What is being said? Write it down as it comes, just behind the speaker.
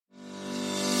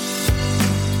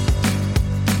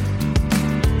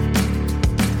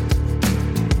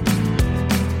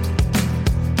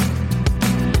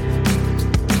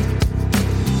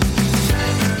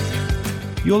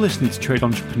You're listening to Trade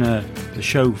Entrepreneur, the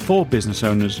show for business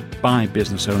owners by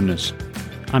business owners.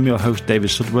 I'm your host, David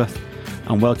Sudworth,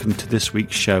 and welcome to this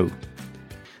week's show.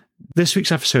 This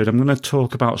week's episode, I'm going to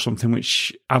talk about something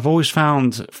which I've always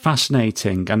found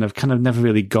fascinating and I've kind of never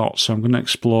really got, so I'm going to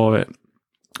explore it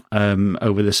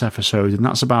over this episode, and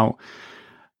that's about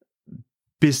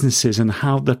businesses and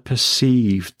how they're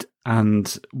perceived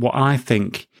and what I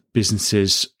think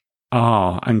businesses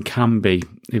are and can be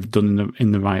if done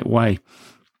in the right way.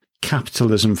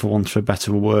 Capitalism, for want of a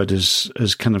better word,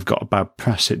 has kind of got a bad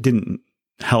press. It didn't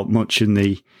help much in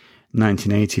the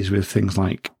 1980s with things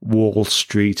like Wall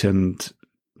Street and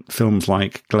films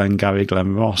like Glengarry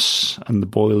Glen Ross and The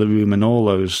Boiler Room and all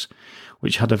those,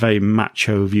 which had a very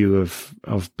macho view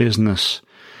of business.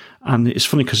 And it's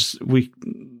funny because we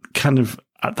kind of,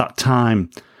 at that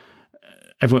time,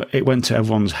 it went to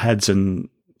everyone's heads, and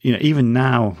you know, even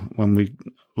now when we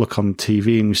look on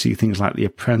TV and we see things like The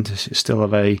Apprentice, it's still a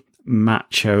very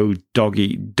macho,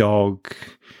 dog-eat-dog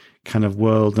kind of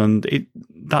world, and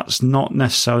that's not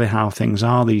necessarily how things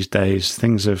are these days.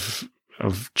 Things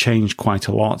have changed quite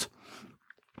a lot.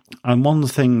 And one of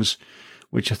the things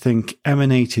which I think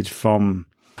emanated from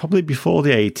probably before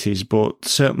the 80s, but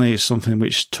certainly is something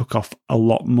which took off a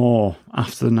lot more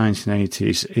after the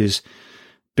 1980s, is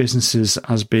businesses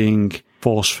as being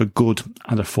force for good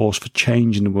and a force for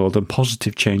change in the world and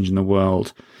positive change in the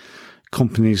world.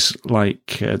 Companies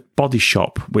like Body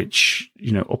Shop, which,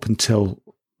 you know, up until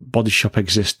Body Shop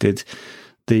existed,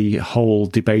 the whole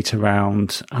debate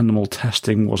around animal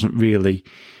testing wasn't really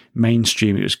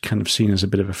mainstream. It was kind of seen as a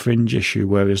bit of a fringe issue,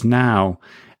 whereas now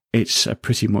it's a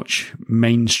pretty much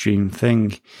mainstream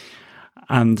thing.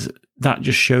 And that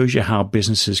just shows you how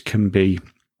businesses can be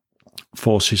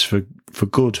forces for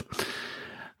good.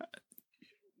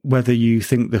 Whether you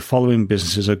think the following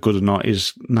businesses are good or not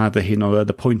is neither here nor there.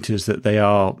 The point is that they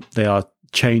are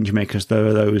change makers. There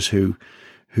are those who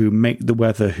make the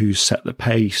weather, who set the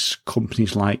pace.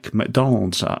 Companies like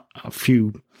McDonald's. A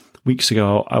few weeks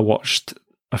ago, I watched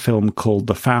a film called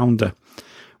The Founder,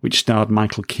 which starred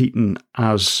Michael Keaton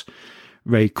as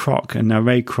Ray Kroc. And now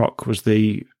Ray Kroc was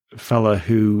the fella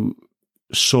who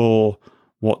saw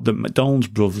what the McDonald's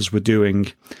brothers were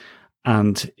doing,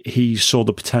 and he saw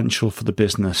the potential for the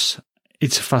business.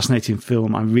 It's a fascinating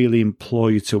film. I really implore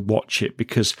you to watch it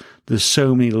because there's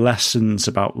so many lessons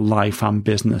about life and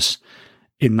business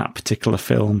in that particular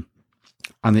film.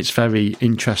 And it's very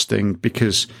interesting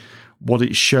because what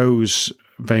it shows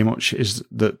very much is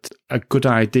that a good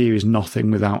idea is nothing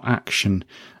without action.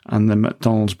 And the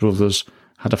McDonald's brothers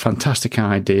had a fantastic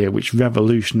idea which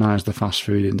revolutionized the fast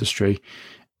food industry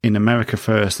in America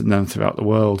first and then throughout the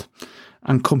world.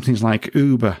 And companies like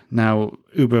Uber. Now,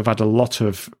 Uber have had a lot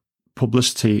of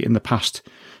publicity in the past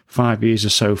 5 years or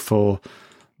so for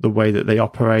the way that they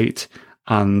operate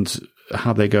and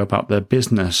how they go about their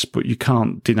business. But you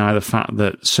can't deny the fact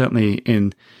that certainly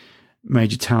in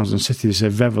major towns and cities,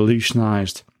 they've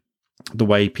revolutionized the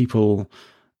way people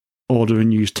order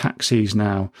and use taxis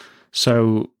now.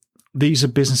 So these are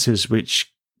businesses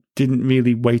which didn't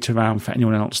really wait around for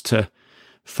anyone else to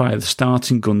fire the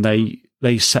starting gun.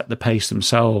 They set the pace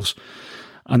themselves.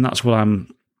 And that's what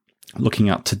I'm looking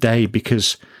at today,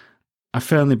 because I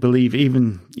firmly believe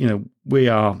even, you know, we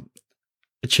are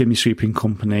a chimney sweeping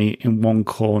company in one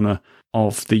corner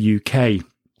of the UK.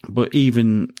 But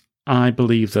even I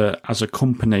believe that as a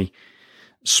company,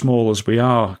 small as we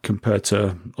are compared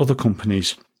to other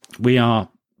companies, we are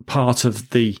part of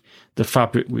the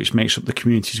fabric which makes up the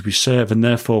communities we serve, and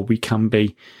therefore we can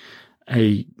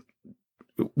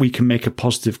make a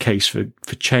positive case for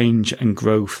change and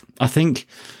growth. I think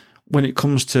when it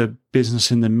comes to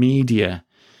business in the media,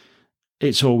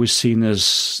 it's always seen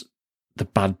as the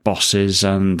bad bosses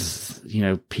and, you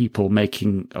know, people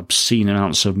making obscene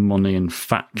amounts of money and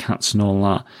fat cats and all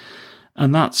that.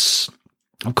 And that's,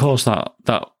 of course,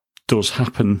 that does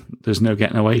happen. There's no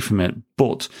getting away from it.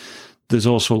 But there's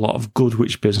also a lot of good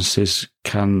which businesses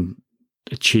can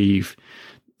achieve.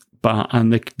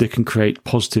 And they can create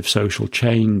positive social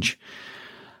change.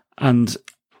 And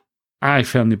I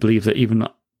firmly believe that even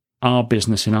our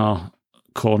business in our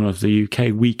corner of the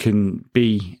UK, we can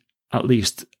be, at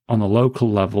least on a local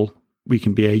level, we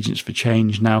can be agents for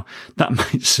change. Now, that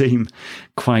might seem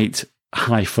quite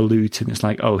highfalutin. It's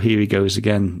like, oh, here he goes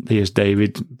again. Here's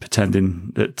David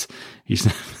pretending that he's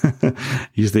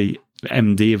he's the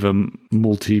MD of a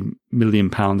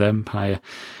multi-million-pound empire.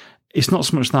 It's not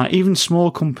so much that. Even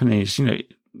small companies, you know,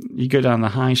 you go down the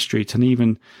high street and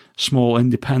even small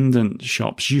independent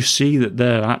shops, you see that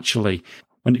they're actually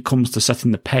when it comes to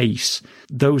setting the pace,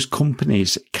 those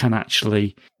companies can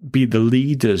actually be the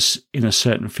leaders in a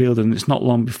certain field. And it's not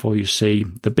long before you see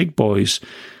the big boys.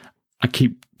 I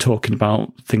keep talking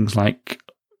about things like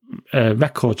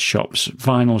record shops,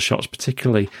 vinyl shops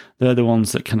particularly. They're the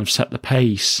ones that kind of set the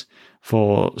pace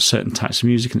for certain types of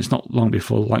music. And it's not long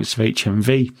before the likes of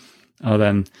HMV are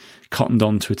then cottoned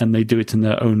onto it, and they do it in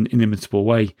their own inimitable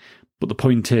way. But the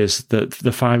point is that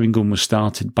the firing gun was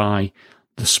started by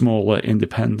the smaller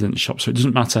independent shops. So it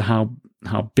doesn't matter how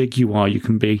big you are. You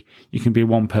can be a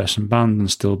one person band and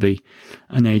still be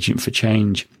an agent for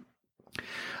change.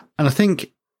 And I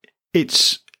think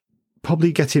it's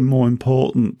probably getting more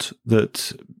important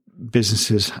that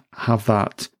businesses have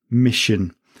that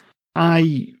mission.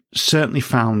 I certainly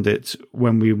found it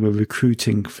when we were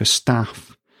recruiting for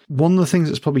staff. One of the things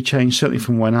that's probably changed, certainly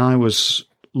from when I was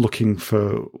looking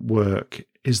for work,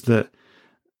 is that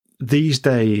these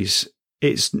days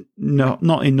it's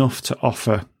not enough to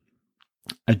offer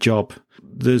a job.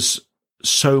 There's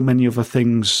so many other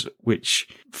things which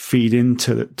feed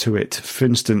into it. For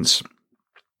instance,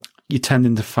 you're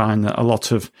tending to find that a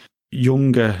lot of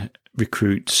younger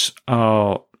recruits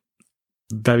are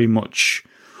very much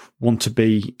want to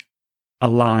be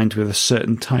aligned with a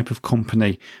certain type of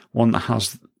company, one that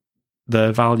has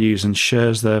their values and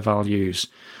shares their values.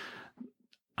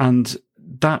 And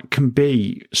that can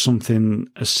be something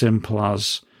as simple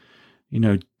as,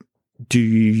 do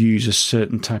you use a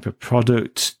certain type of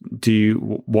product?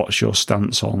 What's your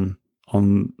stance on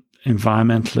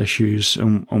environmental issues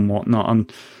and whatnot?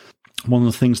 And one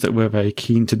of the things that we're very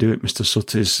keen to do at Mr.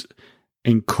 Sutt is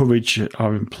encourage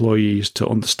our employees to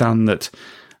understand that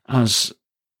as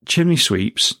chimney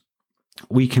sweeps,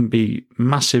 we can be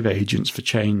massive agents for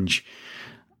change.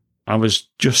 I was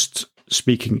just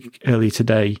speaking earlier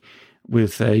today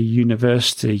with a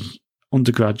university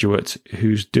undergraduate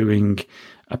who's doing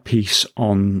a piece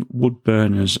on wood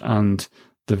burners and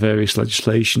the various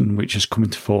legislation which has come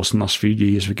into force in the last few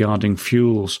years regarding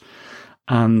fuels.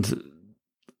 And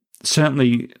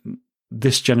certainly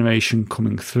this generation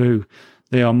coming through,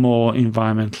 they are more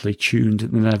environmentally tuned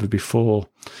than ever before.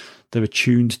 They're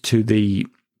attuned to the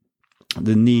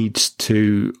needs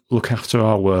to look after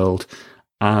our world,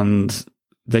 and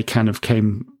they kind of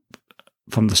came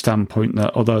from the standpoint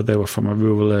that although they were from a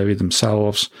rural area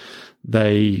themselves,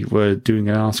 they were doing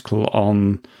an article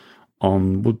on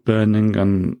wood burning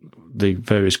and the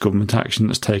various government action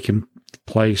that's taken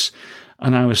place.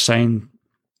 And I was saying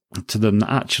to them that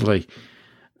actually,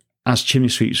 as chimney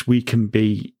sweeps, we can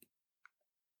be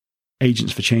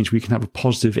agents for change. We can have a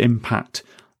positive impact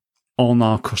on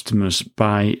our customers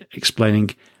by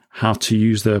explaining how to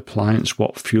use their appliance,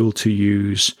 what fuel to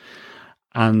use.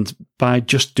 And by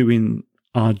just doing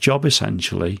our job,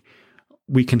 essentially,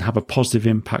 we can have a positive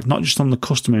impact, not just on the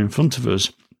customer in front of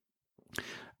us,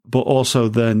 but also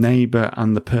their neighbour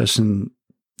and the person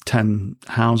 10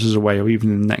 houses away or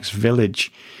even in the next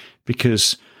village,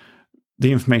 because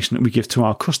the information that we give to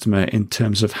our customer in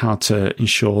terms of how to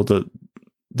ensure that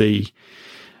the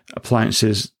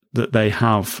appliances that they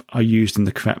have are used in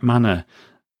the correct manner,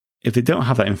 if they don't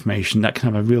have that information, that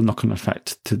can have a real knock-on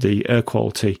effect to the air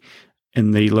quality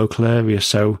in the local area.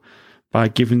 So by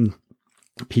giving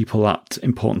people that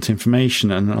important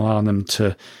information and allowing them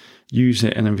to use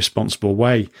it in a responsible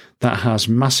way, that has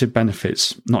massive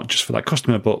benefits, not just for that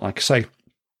customer, but like I say,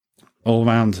 all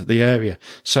around the area.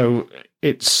 So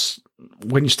it's,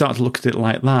 when you start to look at it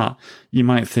like that, you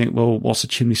might think, well, what's a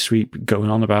chimney sweep going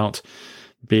on about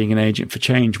being an agent for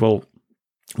change? Well,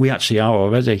 we actually are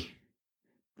already.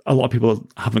 A lot of people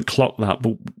haven't clocked that,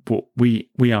 but we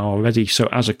are already. So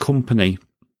as a company,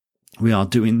 we are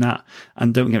doing that.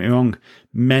 And don't get me wrong,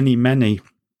 many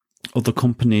other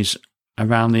companies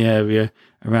around the area,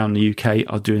 around the UK,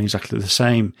 are doing exactly the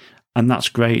same. And that's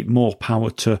great. More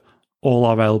power to all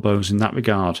our elbows in that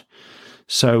regard.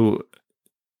 So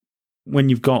when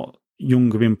you've got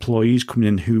younger employees coming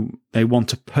in who they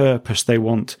want a purpose, they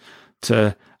want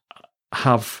to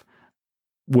have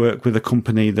work with a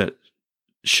company that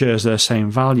shares their same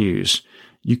values,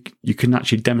 you can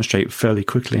actually demonstrate fairly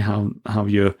quickly how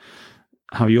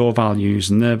your values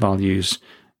and their values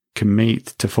can meet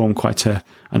to form quite an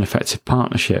effective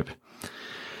partnership.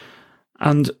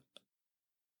 And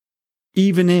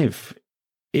even if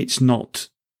it's not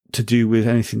to do with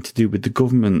anything to do with the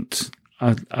government,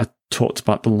 I talked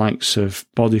about the likes of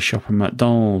Body Shop and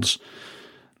McDonald's.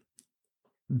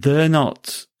 They're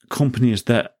not companies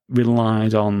that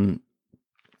relied on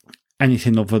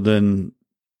anything other than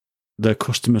their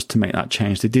customers to make that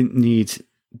change. They didn't need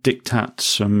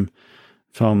diktats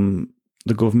from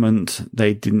the government.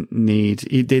 They didn't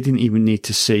even need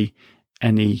to see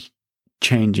any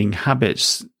changing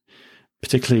habits,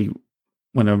 particularly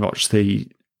when I watched the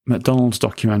McDonald's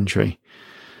documentary.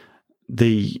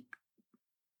 The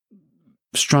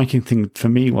striking thing for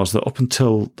me was that up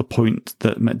until the point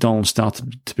that McDonald's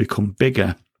started to become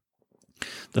bigger,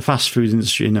 the fast food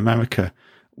industry in America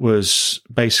was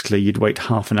basically you'd wait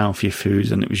half an hour for your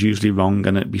food and it was usually wrong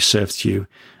and it'd be served to you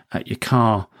at your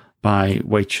car by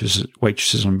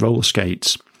waitresses on roller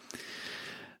skates.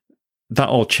 That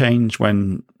all changed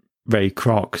when Ray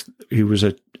Kroc, who was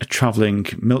a traveling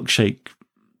milkshake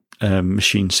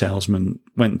machine salesman,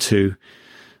 went to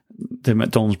the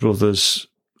McDonald's brothers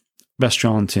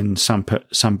restaurant in San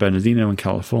Bernardino in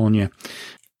California.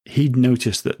 He'd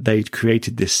noticed that they'd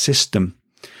created this system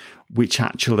which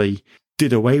actually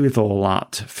did away with all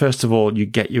that. First of all, you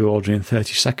get your order in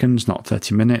 30 seconds, not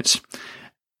 30 minutes.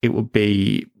 It would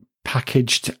be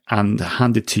packaged and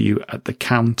handed to you at the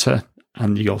counter,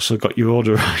 and you also got your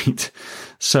order right.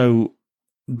 So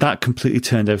that completely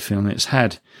turned everything on its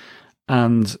head.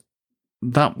 And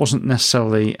that wasn't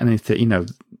necessarily anything,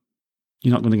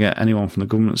 you're not going to get anyone from the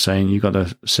government saying you've got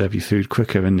to serve your food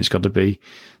quicker and it's got to be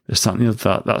this, that, and the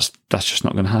other. That's just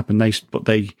not going to happen. But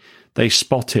they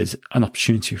spotted an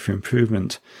opportunity for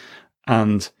improvement.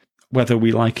 And whether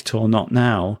we like it or not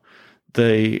now,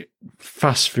 the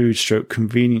fast food /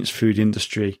 convenience food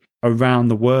industry around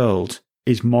the world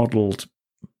is modelled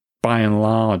by and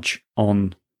large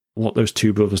on what those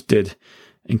two brothers did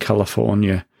in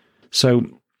California.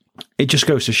 So it just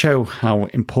goes to show how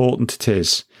important it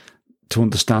is to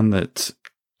understand that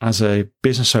as a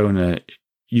business owner,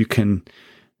 you can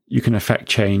affect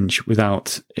change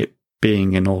without it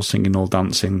being an all singing, all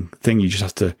dancing thing. You just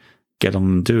have to get on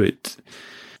and do it.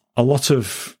 A lot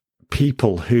of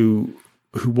people who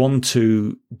want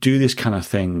to do this kind of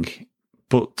thing,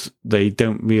 but they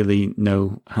don't really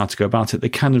know how to go about it. They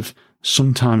kind of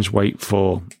sometimes wait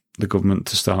for the government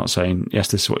to start saying, yes,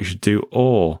 this is what you should do,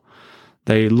 or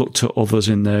they look to others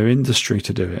in their industry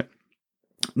to do it.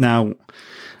 Now,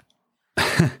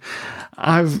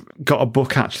 I've got a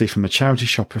book actually from a charity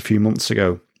shop a few months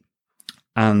ago,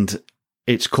 and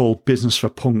it's called Business for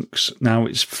Punks. Now,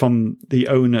 it's from the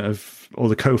owner of, or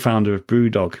the co-founder of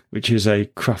Brewdog, which is a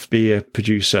craft beer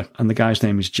producer, and the guy's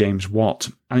name is James Watt.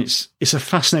 And it's a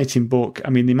fascinating book. I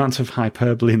mean, the amount of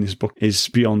hyperbole in this book is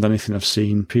beyond anything I've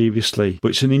seen previously, but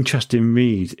it's an interesting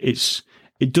read.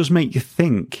 It does make you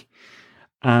think,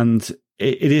 and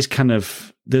it is kind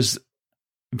of, there's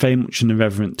very much an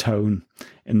irreverent tone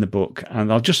in the book.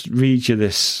 And I'll just read you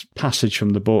this passage from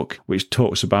the book, which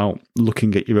talks about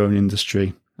looking at your own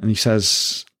industry. And he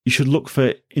says, you should look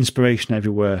for inspiration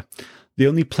everywhere. The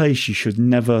only place you should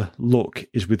never look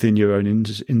is within your own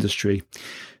industry.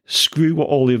 Screw what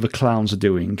all the other clowns are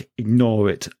doing. Ignore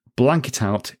it. Blank it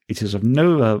out. It is of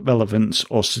no relevance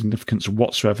or significance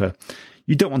whatsoever.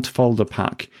 You don't want to follow the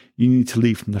pack. You need to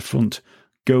lead from the front.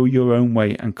 Go your own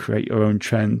way and create your own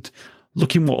trend.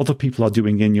 Looking what other people are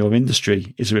doing in your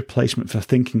industry is a replacement for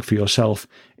thinking for yourself.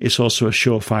 It's also a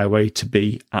surefire way to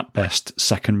be, at best,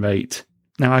 second rate.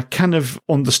 Now, I kind of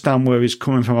understand where he's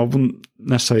coming from. I wouldn't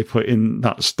necessarily put in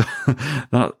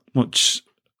that much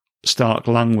stark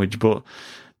language, but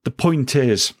the point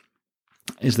is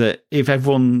that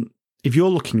if you're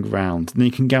looking around, then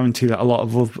you can guarantee that a lot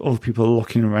of other people are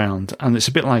looking around, and it's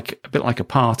a bit like a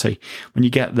party. When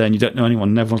you get there and you don't know anyone,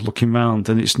 and everyone's looking around,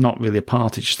 and it's not really a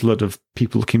party; it's just a lot of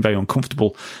people looking very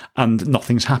uncomfortable, and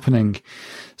nothing's happening.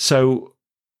 So,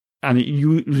 and it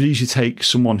usually takes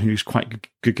someone who's quite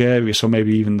gregarious, or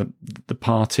maybe even the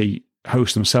party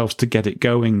host themselves, to get it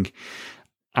going.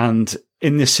 And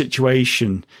in this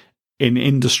situation, in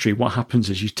industry, what happens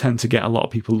is you tend to get a lot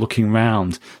of people looking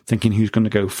around, thinking who's going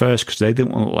to go first, because they don't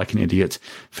want to look like an idiot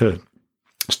for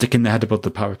sticking their head above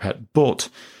the parapet. But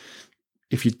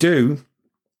if you do,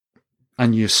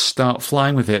 and you start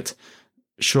flying with it,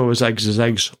 sure as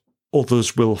eggs,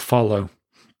 others will follow.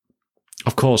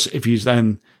 Of course, if you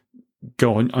then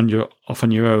go off on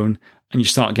your own and you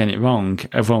start getting it wrong,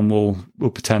 everyone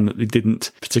will pretend that they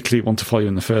didn't particularly want to follow you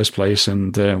in the first place,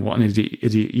 and what an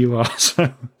idiot you are.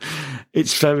 So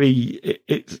it's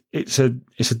a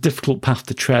difficult path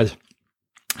to tread,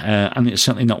 and it's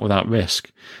certainly not without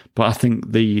risk. But I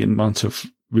think the amount of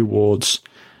rewards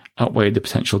outweigh the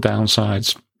potential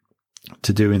downsides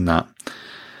to doing that.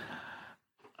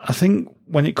 I think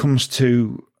when it comes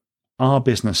to our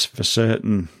business, for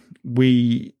certain,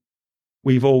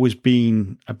 we've always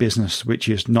been a business which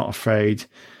is not afraid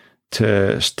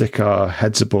to stick our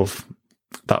heads above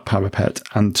that parapet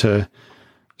and to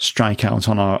strike out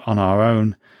on our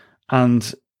own.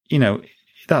 And,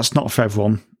 that's not for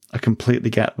everyone. I completely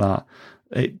get that.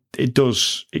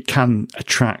 It can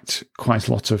attract quite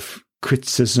a lot of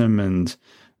criticism and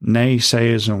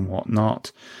naysayers and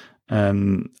whatnot.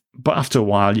 But after a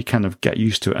while, you kind of get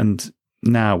used to it. And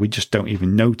now we just don't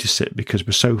even notice it because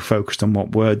we're so focused on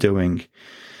what we're doing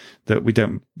that we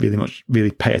don't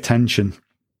really pay attention.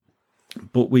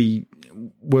 But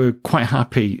we're quite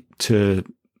happy to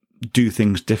do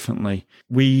things differently.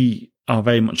 We are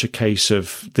very much a case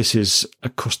of, this is a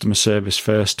customer service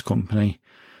first company,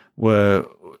 where,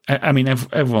 I mean,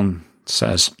 everyone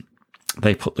says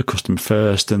they put the customer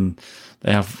first and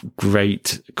they have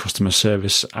great customer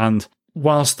service. And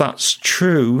whilst that's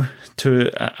true,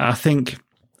 I think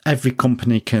every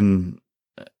company can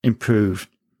improve.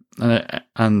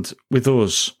 And with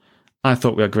us, I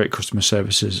thought we had great customer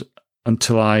services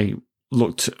until I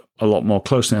looked a lot more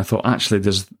closely. And I thought, actually,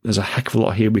 there's a heck of a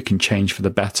lot here we can change for the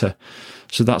better.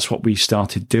 So that's what we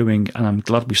started doing, and I'm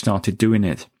glad we started doing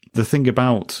it. The thing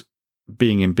about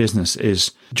being in business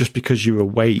is, just because you're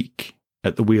awake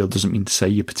at the wheel doesn't mean to say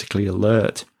you're particularly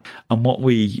alert. And what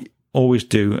we always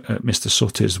do at Mr.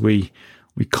 Sutt is we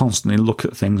constantly look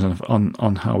at things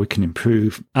on how we can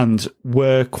improve. And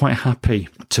we're quite happy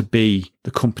to be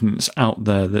the company that's out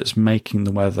there that's making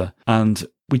the weather. And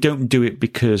we don't do it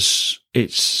because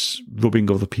it's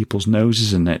rubbing other people's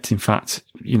noses in it. In fact,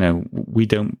 we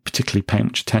don't particularly pay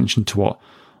much attention to what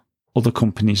other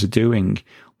companies are doing.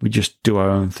 We just do our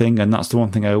own thing. And that's the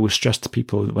one thing I always stress to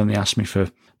people when they ask me for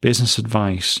business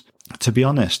advice. To be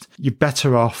honest, you're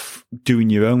better off doing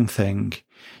your own thing.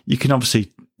 You can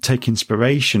obviously take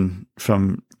inspiration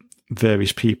from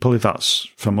various people. If that's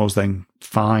from us, then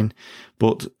fine.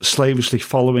 But slavishly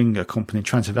following a company,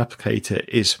 trying to replicate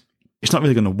it's not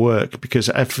really going to work, because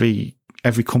every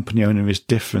company owner is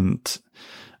different.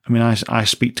 I mean, I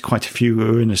speak to quite a few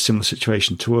who are in a similar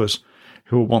situation to us,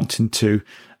 who are wanting to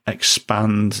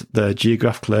expand their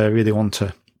geographical area. They want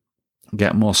to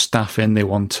get more staff in. They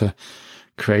want to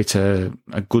create a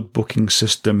good booking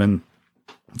system and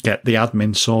get the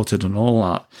admin sorted and all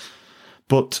that.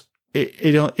 But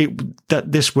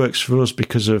this works for us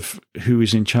because of who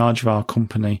is in charge of our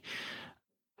company.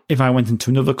 If I went into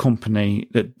another company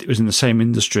that was in the same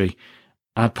industry,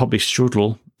 I'd probably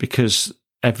struggle, because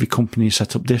every company is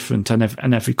set up different,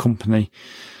 and every company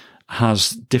has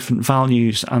different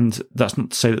values. And that's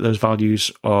not to say that those values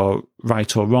are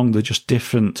right or wrong. They're just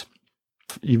different.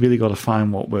 You really got to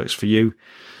find what works for you.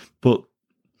 But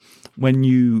when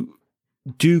you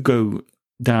do go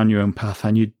down your own path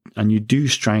and you do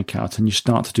strike out and you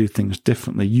start to do things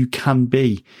differently, you can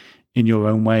be, in your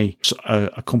own way,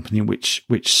 a company which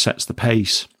sets the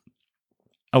pace.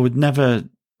 I would never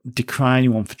decry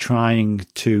anyone for trying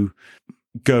to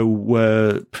go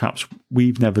where perhaps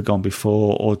we've never gone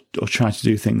before, or try to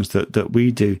do things that we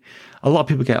do. A lot of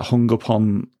people get hung up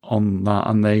on that,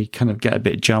 and they kind of get a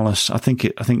bit jealous. I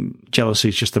think jealousy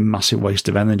is just a massive waste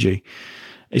of energy.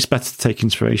 It's better to take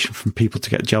inspiration from people to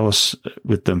get jealous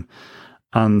with them.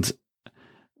 And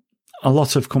a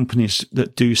lot of companies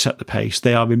that do set the pace,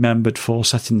 they are remembered for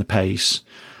setting the pace.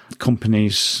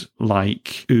 Companies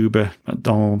like Uber,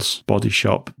 McDonald's, Body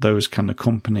Shop, those kind of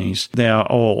companies, they are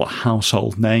all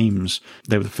household names.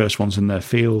 They were the first ones in their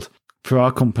field. For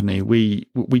our company, we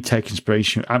take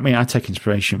inspiration. I mean, I take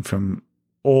inspiration from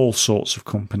all sorts of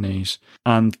companies.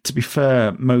 And to be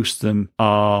fair, most of them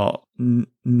are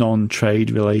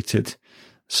non-trade related.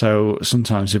 So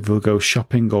sometimes if we'll go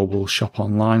shopping or we'll shop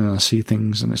online and I see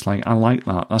things and it's like, I like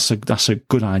that. That's a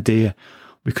good idea.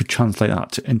 We could translate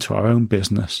that into our own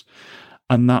business.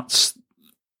 And that's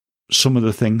some of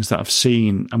the things that I've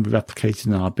seen and we've replicated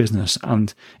in our business.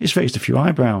 And it's raised a few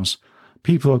eyebrows.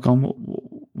 People have gone,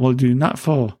 what are you doing that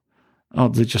for? Oh,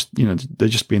 they're just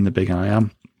being the big I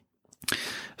am.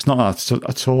 It's not that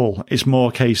at all. It's more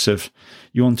a case of,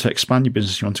 you want to expand your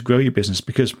business, you want to grow your business,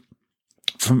 because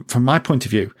from my point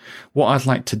of view, what I'd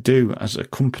like to do as a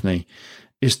company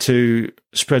is to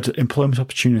spread employment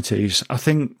opportunities. I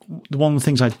think one of the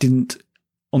things I didn't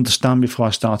understand before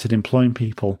I started employing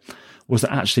people was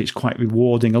that actually it's quite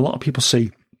rewarding. A lot of people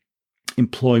see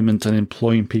employment and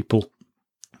employing people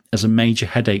as a major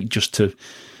headache, just to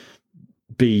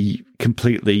be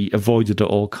completely avoided at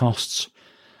all costs.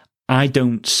 I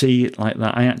don't see it like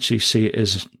that. I actually see it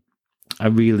as a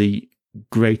really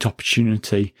great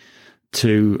opportunity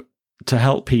to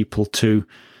help people, to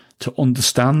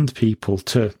understand people,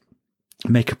 to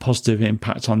make a positive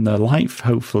impact on their life,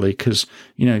 hopefully. Because,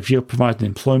 if you're providing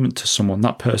employment to someone,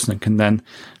 that person can then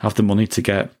have the money to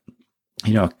get,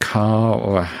 a car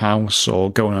or a house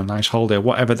or go on a nice holiday,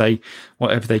 whatever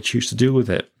they choose to do with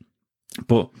it.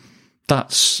 But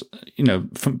that's,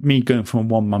 from me going from a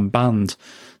one-man band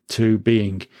to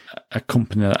being a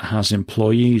company that has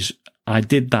employees, I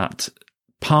did that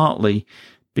partly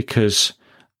because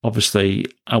obviously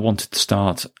I wanted to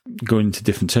start going into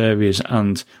different areas,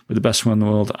 and with the best one in the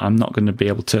world, I'm not going to be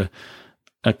able to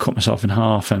cut myself in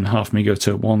half, and half me go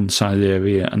to one side of the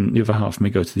area and the other half me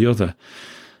go to the other.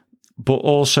 But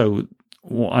also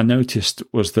what I noticed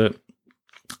was that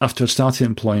after I started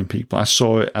employing people, I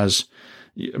saw it as,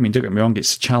 I mean, don't get me wrong,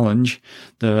 it's a challenge.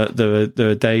 There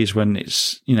are days when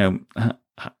it's,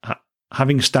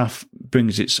 having staff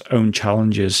brings its own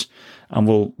challenges, and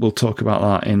we'll talk about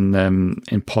that in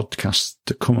podcasts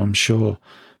to come, I'm sure.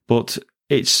 But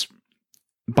it's,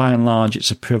 by and large,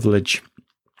 it's a privilege.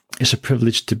 It's a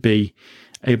privilege to be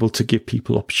able to give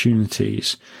people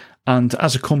opportunities. And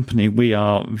as a company, we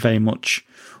are very much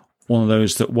one of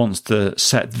those that wants to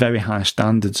set very high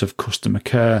standards of customer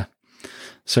care.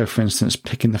 So, for instance,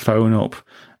 picking the phone up,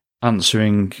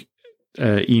 answering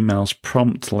emails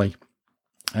promptly,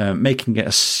 making it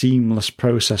a seamless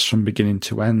process from beginning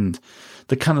to end.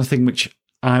 The kind of thing which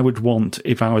I would want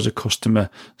if I was a customer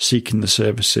seeking the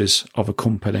services of a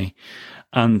company.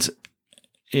 And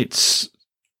it's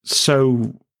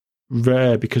so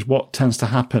rare, because what tends to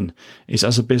happen is,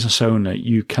 as a business owner,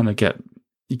 you kind of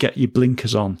get your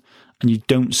blinkers on and you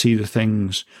don't see the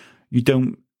things. You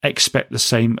don't expect the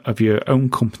same of your own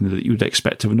company that you would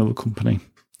expect of another company.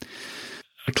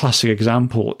 A classic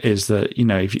example is that,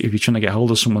 if you're trying to get hold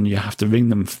of someone, you have to ring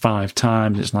them 5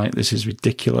 times. It's like, this is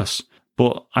ridiculous.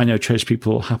 But I know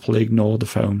tradespeople will happily ignore the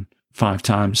phone 5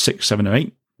 times, 6, 7 or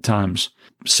 8 times.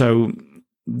 So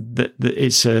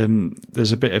it's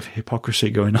there's a bit of hypocrisy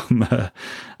going on there,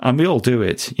 and we all do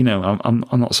it. I'm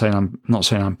not saying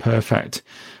I'm perfect,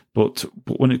 but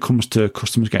when it comes to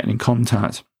customers getting in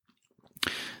contact,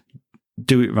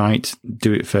 do it right,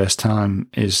 do it first time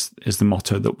is the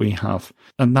motto that we have.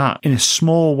 And that, in a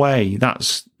small way,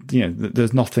 that's,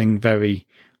 there's nothing very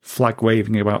flag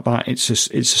waving about that. It's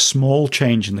a small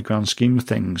change in the grand scheme of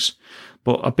things,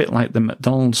 but a bit like the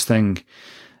McDonald's thing.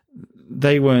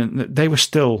 They were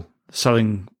still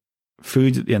selling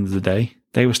food at the end of the day.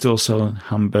 They were still selling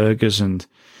hamburgers and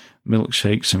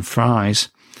milkshakes and fries,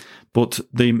 but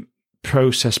the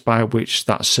process by which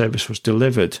that service was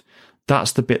delivered,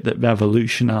 that's the bit that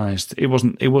revolutionized. It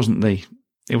wasn't the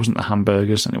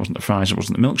hamburgers, and it wasn't the fries, it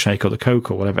wasn't the milkshake or the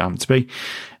Coke or whatever it happened to be.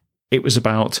 It was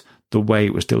about the way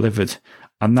it was delivered.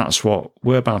 And that's what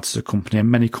we're about as a company,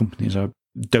 and many companies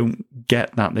don't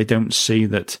get that. They don't see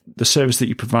that the service that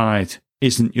you provide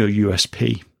isn't your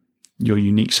USP, your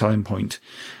unique selling point.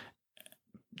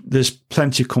 There's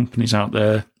plenty of companies out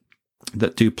there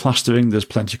that do plastering. There's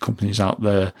plenty of companies out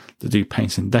there that do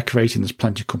painting and decorating. There's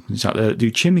plenty of companies out there that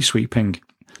do chimney sweeping.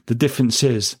 The difference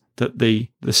is that the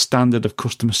standard of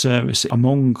customer service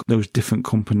among those different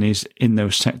companies in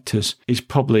those sectors is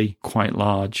probably quite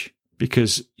large,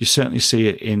 because you certainly see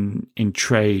it in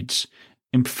trades,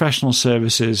 in professional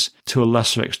services to a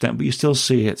lesser extent, but you still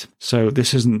see it. So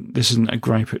this isn't a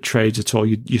gripe at trades at all.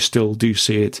 You still do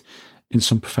see it in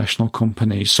some professional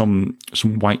companies, some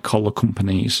white collar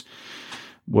companies,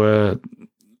 where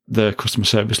the customer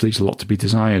service leaves a lot to be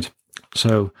desired.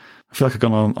 So I feel like I've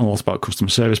gone on a lot about customer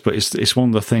service, but it's one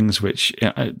of the things which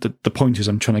the point is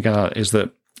I'm trying to get at is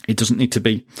that it doesn't need to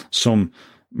be some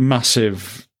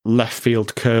massive left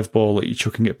field curveball that you're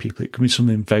chucking at people. It can be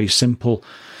something very simple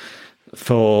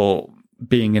for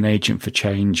being an agent for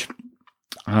change.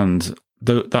 And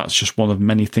that's just one of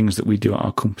many things that we do at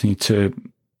our company to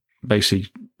basically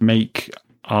make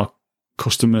our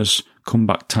customers come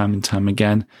back time and time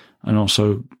again, and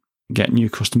also get new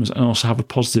customers, and also have a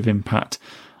positive impact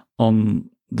on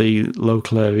the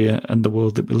local area and the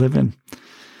world that we live in.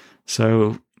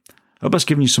 So I hope that's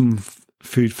given you some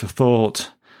food for thought.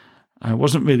 I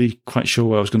wasn't really quite sure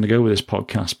where I was going to go with this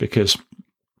podcast, because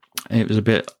it was a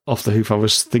bit off the hoof. I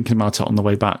was thinking about it on the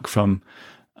way back from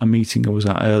a meeting I was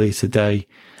at earlier today,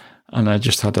 and I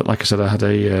just had, like I said, I had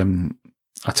a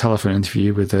telephone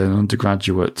interview with an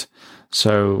undergraduate.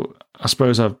 So I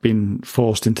suppose I've been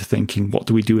forced into thinking, what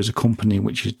do we do as a company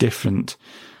which is different?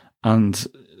 And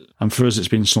for us, it's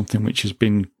been something which has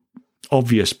been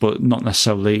obvious, but not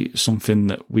necessarily something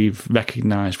that we've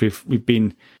recognised. We've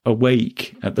been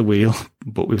awake at the wheel,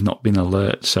 but we've not been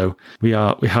alert. So we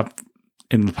have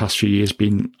in the past few years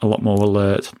been a lot more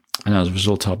alert, and as a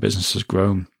result, our business has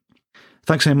grown.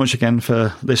 Thanks very much again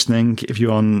for listening. If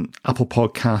you're on Apple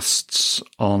Podcasts,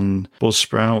 on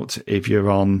Buzzsprout, if you're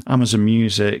on Amazon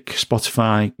Music,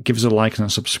 Spotify, give us a like and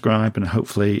a subscribe, and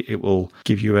hopefully it will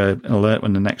give you an alert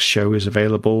when the next show is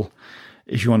available.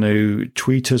 If you want to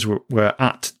tweet us, we're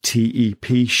at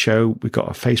TEP Show. We've got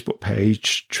a Facebook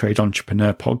page, Trade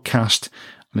Entrepreneur Podcast.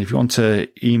 And if you want to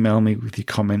email me with your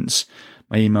comments,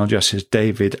 my email address is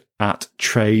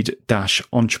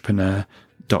david@trade-entrepreneur.com.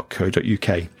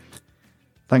 tradespeople.co.uk.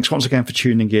 Thanks once again for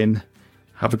tuning in.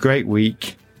 Have a great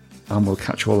week, and we'll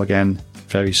catch you all again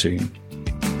very soon.